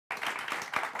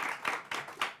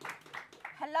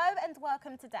Hello and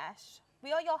welcome to Dash.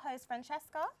 We are your hosts,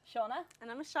 Francesca, Shauna, and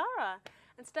I'm Ashara.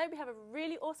 And today we have a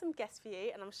really awesome guest for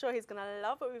you, and I'm sure he's going to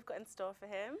love what we've got in store for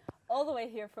him. all the way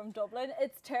here from Dublin,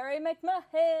 it's Terry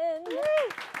McMahon.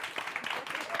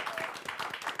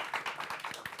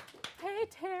 Hey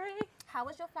Terry. how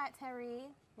was your flight, Terry?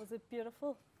 Was it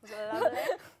beautiful? Was it lovely?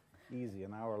 Easy,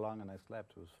 an hour long, and I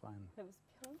slept. It was fine. It was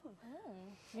beautiful.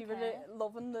 Mm, You really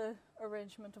loving the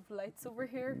arrangement of lights over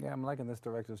here? Yeah, I'm liking this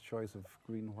director's choice of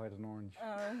green, white, and orange.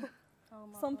 Oh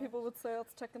my Some God. people would say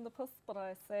it's taking the piss, but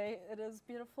I say it is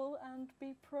beautiful and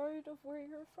be proud of where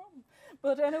you're from.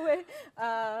 But anyway,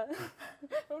 I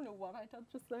don't know what I did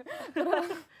just there.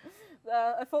 But,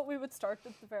 I thought we would start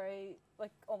at the very,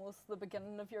 like, almost the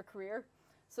beginning of your career.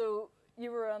 So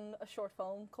you were in a short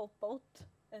film called Bolt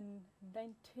in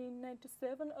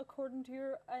 1997, according to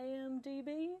your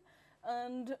IMDb.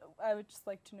 And I would just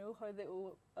like to know how the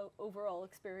overall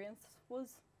experience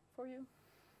was for you.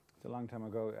 It's a long time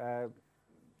ago.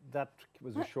 That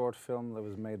was a short film that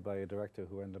was made by a director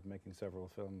who ended up making several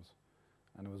films.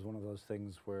 And it was one of those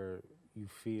things where you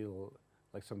feel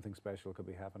like something special could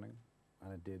be happening,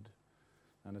 and it did.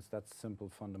 And it's that simple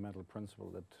fundamental principle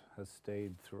that has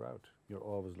stayed throughout. You're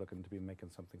always looking to be making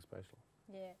something special.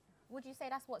 Yeah. Would you say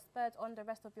that's what spurred on the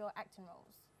rest of your acting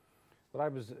roles? But I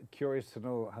was curious to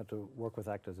know how to work with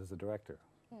actors as a director.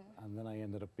 And then I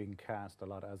ended up being cast a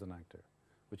lot as an actor,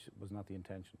 which was not the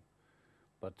intention.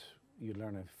 But you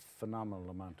learn a phenomenal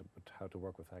amount about how to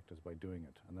work with actors by doing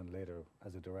it. And then later,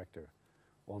 as a director,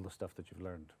 all the stuff that you've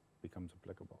learned becomes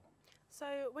applicable. So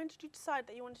when did you decide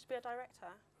that you wanted to be a director?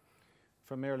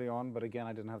 From early on, but again,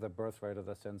 I didn't have that birthright or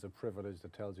that sense of privilege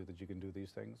that tells you that you can do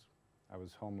these things. I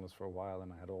was homeless for a while,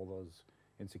 and I had all those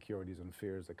insecurities and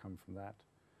fears that come from that.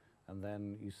 And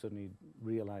then you suddenly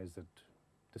realize that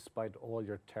despite all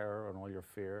your terror and all your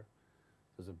fear,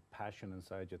 there's a passion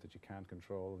inside you that you can't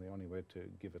control, and the only way to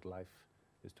give it life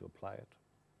is to apply it.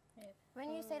 Yeah.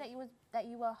 When you say that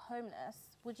you were homeless,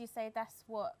 would you say that's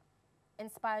what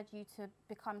inspired you to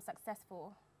become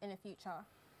successful in the future?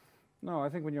 No, I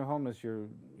think when you're homeless, you're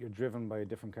driven by a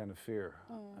different kind of fear.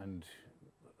 And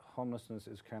homelessness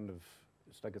is kind of,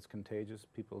 it's like it's contagious.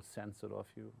 People sense it off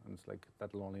you, and it's like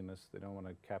that loneliness. They don't want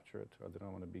to capture it, or they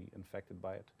don't want to be infected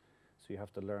by it. So you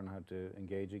have to learn how to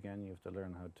engage again. You have to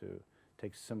learn how to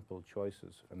take simple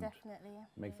choices and Definitely.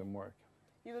 make them work.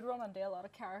 You would run into a lot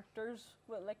of characters,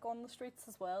 like on the streets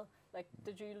as well. Like,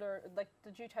 did you learn? Like,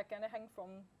 did you take anything from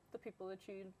the people that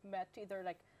you met, either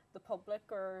like the public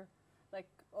or like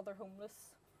other homeless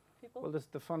people? Well, this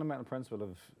the fundamental principle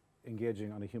of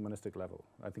engaging on a humanistic level.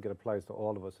 I think it applies to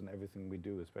all of us in everything we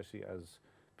do, especially as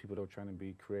people who are trying to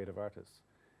be creative artists.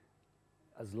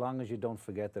 As long as you don't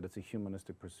forget that it's a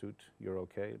humanistic pursuit, you're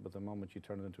okay. But the moment you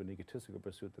turn it into an egotistical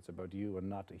pursuit that's about you and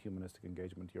not a humanistic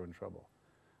engagement, you're in trouble.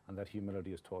 And that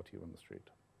humility is taught to you on the street.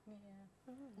 Yeah.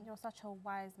 You're such a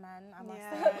wise man, I must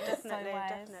Yeah, say. Just definitely, so wise.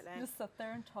 definitely. Just sit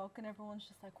there and talk, and everyone's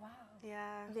just like, wow.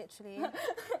 Yeah. Literally.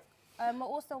 We're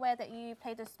also aware that you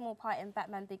played a small part in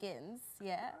Batman Begins,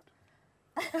 yeah?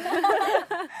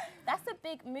 That's a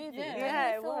big movie. Yeah. Yeah,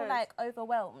 Did you feel was. like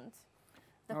overwhelmed?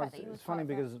 The No, fact that you it's was part funny of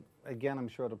that? because, again, I'm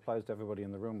sure it applies to everybody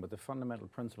in the room, but the fundamental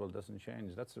principle doesn't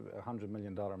change. That's a $100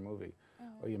 million movie,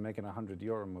 or you're making a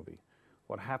 €100 movie.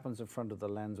 What happens in front of the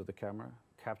lens of the camera,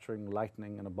 capturing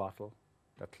lightning in a bottle,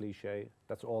 that cliche,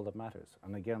 that's all that matters.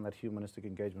 And again, that humanistic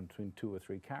engagement between 2 or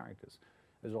 3 characters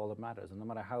is all that matters. And no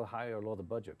matter how high or low the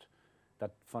budget,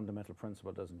 that fundamental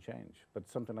principle doesn't change. But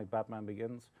something like Batman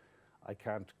Begins, I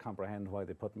can't comprehend why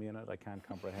they put me in it. I can't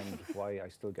comprehend why I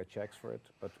still get checks for it,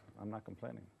 but I'm not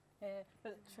complaining. Yeah,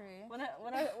 but True.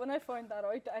 when I found that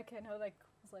out, I kind of like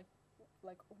was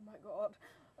like oh my god,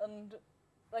 and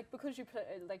like because you play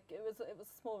like it was a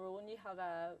small role and you had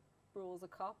a role as a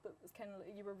cop. It was kind of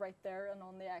like you were right there and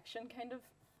on the action kind of.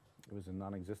 It was a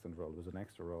non-existent role. It was an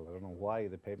extra role. I don't know why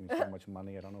they paid me so much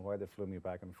money. I don't know why they flew me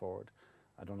back and forward.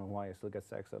 I don't know why I still get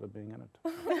sex out of being in it.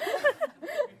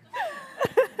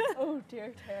 Oh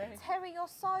dear, Terry. Terry, you're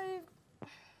so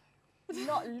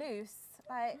not loose.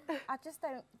 Like, I just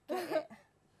don't get it.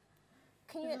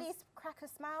 Can you at least crack a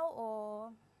smile or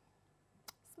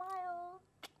smile?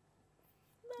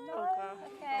 No. Oh, God.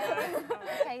 Okay.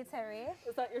 Okay, Terry.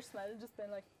 Is that your smile just been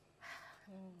like?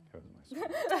 That was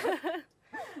nice.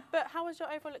 But how was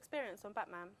your overall experience on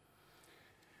Batman?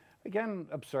 Again,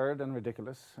 absurd and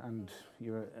ridiculous, and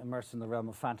you're immersed in the realm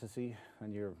of fantasy,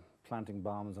 and you're planting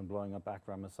bombs and blowing up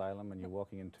Akram Asylum, and you're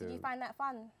walking into... Did you find that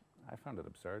fun? I found it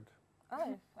absurd.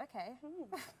 Oh, okay.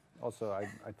 Also, I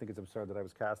think it's absurd that I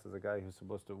was cast as a guy who's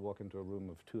supposed to walk into a room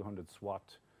of 200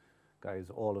 SWAT guys,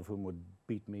 all of whom would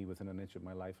beat me within an inch of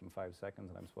my life in 5 seconds,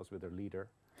 and I'm supposed to be their leader.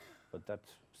 But that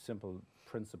simple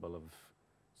principle of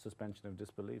suspension of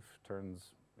disbelief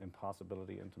turns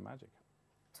impossibility into magic.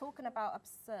 Talking about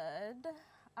absurd,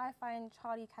 I find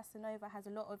Charlie Casanova has a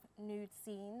lot of nude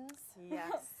scenes.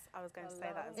 Yes, I was going to say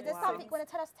that as Is well. there something you want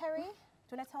to tell us, Terry?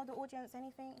 Do you want to tell the audience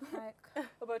anything? Like,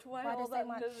 About why Why all does so that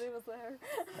much? nudity was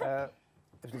there.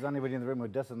 If there's anybody in the room who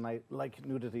doesn't like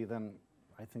nudity, then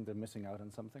I think they're missing out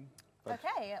on something. But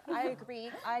okay, I agree.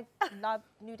 I love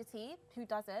nudity. Who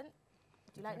doesn't?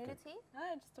 Do you like nudity?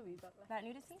 Just a wee bit. Like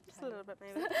nudity? Just a little bit,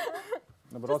 maybe.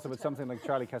 no, but also with something like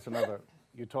Charlie Casanova,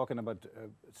 you're talking about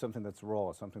something that's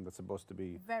raw, something that's supposed to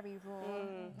be. Very raw.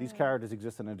 These characters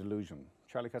exist in a delusion.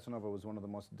 Charlie Casanova was one of the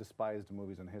most despised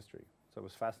movies in history, so it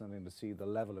was fascinating to see the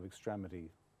level of extremity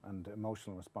and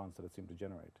emotional response that it seemed to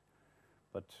generate.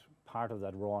 But part of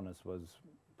that rawness was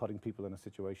putting people in a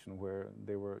situation where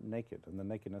they were naked, and the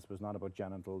nakedness was not about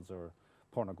genitals or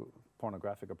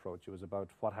pornographic approach. It was about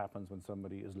what happens when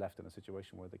somebody is left in a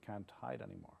situation where they can't hide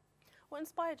anymore. What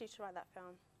inspired you to write that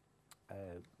film?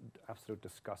 Absolute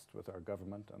disgust with our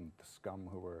government and the scum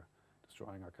who were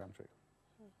destroying our country.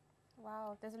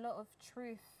 Wow, there's a lot of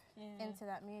truth into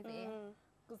that movie.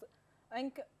 Because I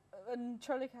think in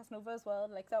Charlie Casanova as well,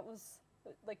 like that was,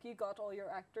 like you got all your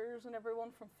actors and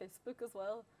everyone from Facebook as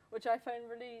well, which I found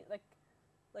really like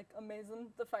amazing,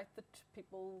 the fact that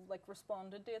people like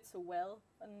responded to it so well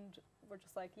and were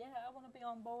just like, yeah, I want to be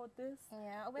on board with this.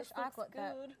 Yeah, I wish This I looks got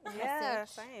that good. Yeah,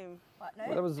 message. same. But no.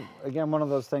 Well, that was, again, one of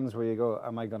those things where you go,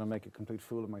 am I going to make a complete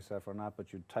fool of myself or not?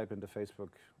 But you type into Facebook,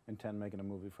 intend making a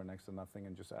movie for next to nothing,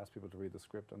 and just ask people to read the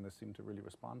script, and they seem to really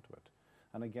respond to it.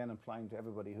 And again, implying to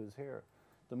everybody who's here,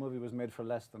 the movie was made for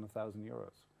less than €1,000.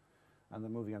 And the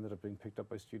movie ended up being picked up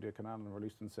by Studio Canal and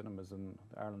released in cinemas in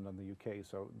Ireland and the UK.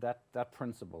 So that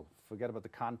principle, forget about the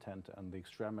content and the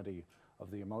extremity of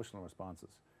the emotional responses.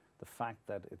 The fact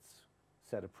that it's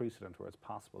set a precedent where it's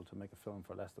possible to make a film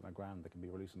for less than £1,000 that can be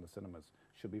released in the cinemas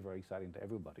should be very exciting to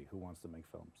everybody who wants to make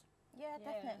films. Yeah,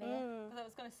 definitely. Because I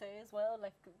was going to say as well,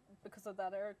 like because of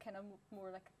that, it kind of more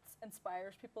like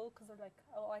inspires people because they're like,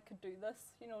 oh, I could do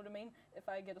this. You know what I mean? If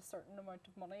I get a certain amount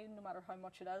of money, no matter how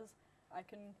much it is, I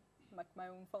can make my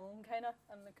own film kind of,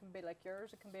 and it can be like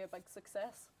yours. It can be a big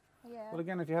success. Yeah. Well,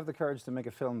 again, if you have the courage to make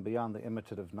a film beyond the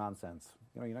imitative nonsense,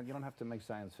 you don't have to make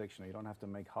science fiction, or you don't have to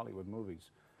make Hollywood movies,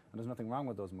 and there's nothing wrong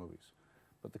with those movies.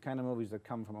 But the kind of movies that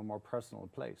come from a more personal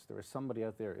place, there is somebody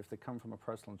out there, if they come from a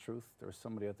personal truth, there is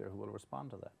somebody out there who will respond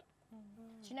to that.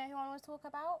 Do you know who I want to talk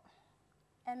about?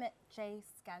 Emmett J.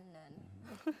 Scanlon.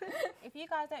 If you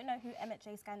guys don't know who Emmett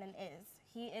J. Scanlon is,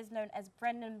 he is known as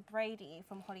Brendan Brady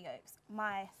from Hollyoaks,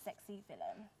 my sexy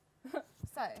villain.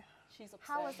 So, She's obsessed.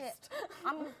 how is it?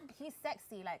 He's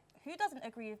sexy. Like, who doesn't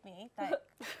agree with me? Like,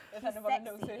 If he's anyone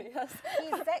knows who sexy. he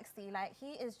is. He's sexy. Like,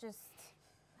 he is just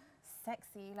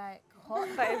sexy. Like, hot.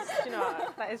 That is, do you know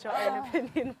what? That is your own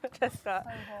opinion, Jessica.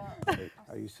 So hot.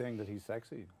 Are you saying that he's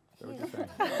sexy? Is that what you're saying?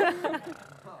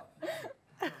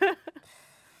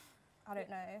 I don't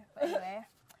know. But anyway,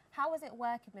 how was it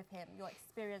working with him? Your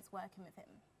experience working with him?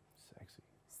 Sexy.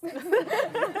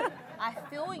 I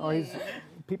feel you. Oh,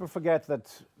 people forget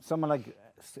that someone like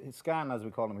Scan, as we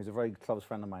call him, he's a very close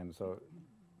friend of mine. So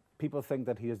people think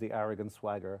that he is the arrogant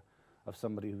swagger of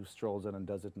somebody who strolls in and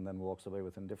does it and then walks away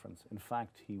with indifference. In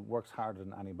fact, he works harder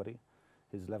than anybody.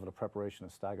 His level of preparation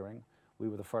is staggering. We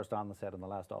were the first on the set and the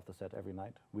last off the set every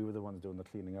night. We were the ones doing the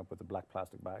cleaning up with the black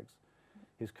plastic bags.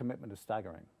 His commitment is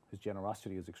staggering. His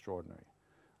generosity is extraordinary.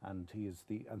 And he is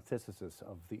the antithesis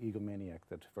of the egomaniac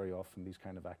that very often these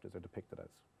kind of actors are depicted as.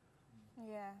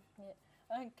 Yeah.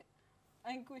 I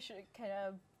think we should kind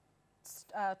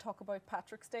of talk about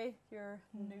Patrick's Day, your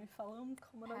new film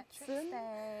coming out Patrick's soon.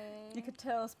 Day. You could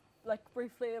tell us like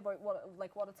briefly about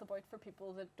what it's about for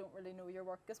people that don't really know your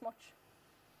work as much.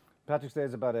 Patrick's Day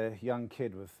is about a young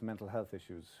kid with mental health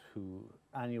issues who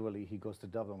annually he goes to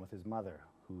Dublin with his mother,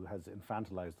 who has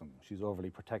infantilized him. She's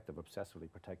overly protective,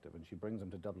 obsessively protective, and she brings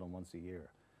him to Dublin once a year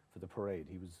for the parade.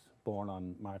 He was born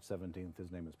on March 17th.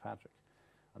 His name is Patrick.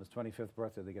 On his 25th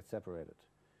birthday, they get separated.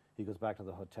 He goes back to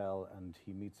the hotel and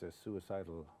he meets a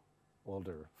suicidal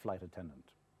older flight attendant.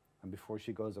 And before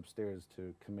she goes upstairs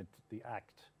to commit the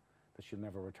act that she'll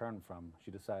never return from,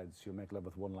 she decides she'll make love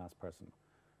with one last person.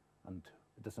 And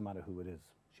it doesn't matter who it is.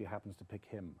 She happens to pick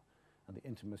him. And the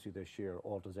intimacy they share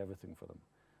alters everything for them.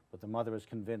 But the mother is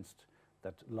convinced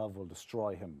that love will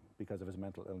destroy him because of his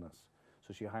mental illness.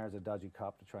 So she hires a dodgy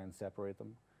cop to try and separate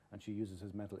them. And she uses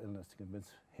his mental illness to convince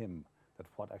him that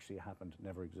what actually happened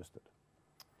never existed.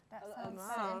 That sounds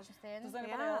wow. so interesting. Does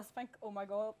anybody Yeah. else think, oh my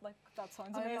god, like that sounds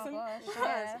Oh my amazing? gosh, It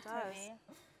yeah, does, it does. totally.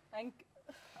 I think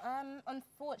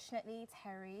Unfortunately,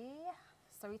 Terry,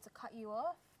 sorry to cut you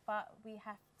off, but we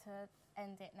have to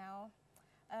end it now.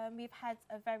 We've had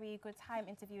a very good time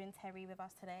interviewing Terry with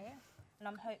us today, and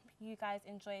I hope you guys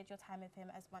enjoyed your time with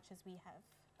him as much as we have.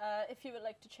 If you would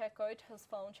like to check out his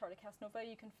film Charlie Casanova,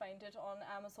 you can find it on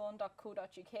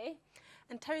amazon.co.uk.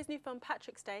 And Terry's new film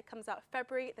Patrick's Day comes out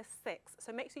February the 6th,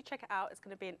 so make sure you check it out. It's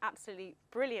going to be an absolutely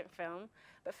brilliant film.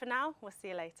 But for now, we'll see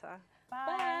you later.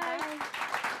 Bye. Bye.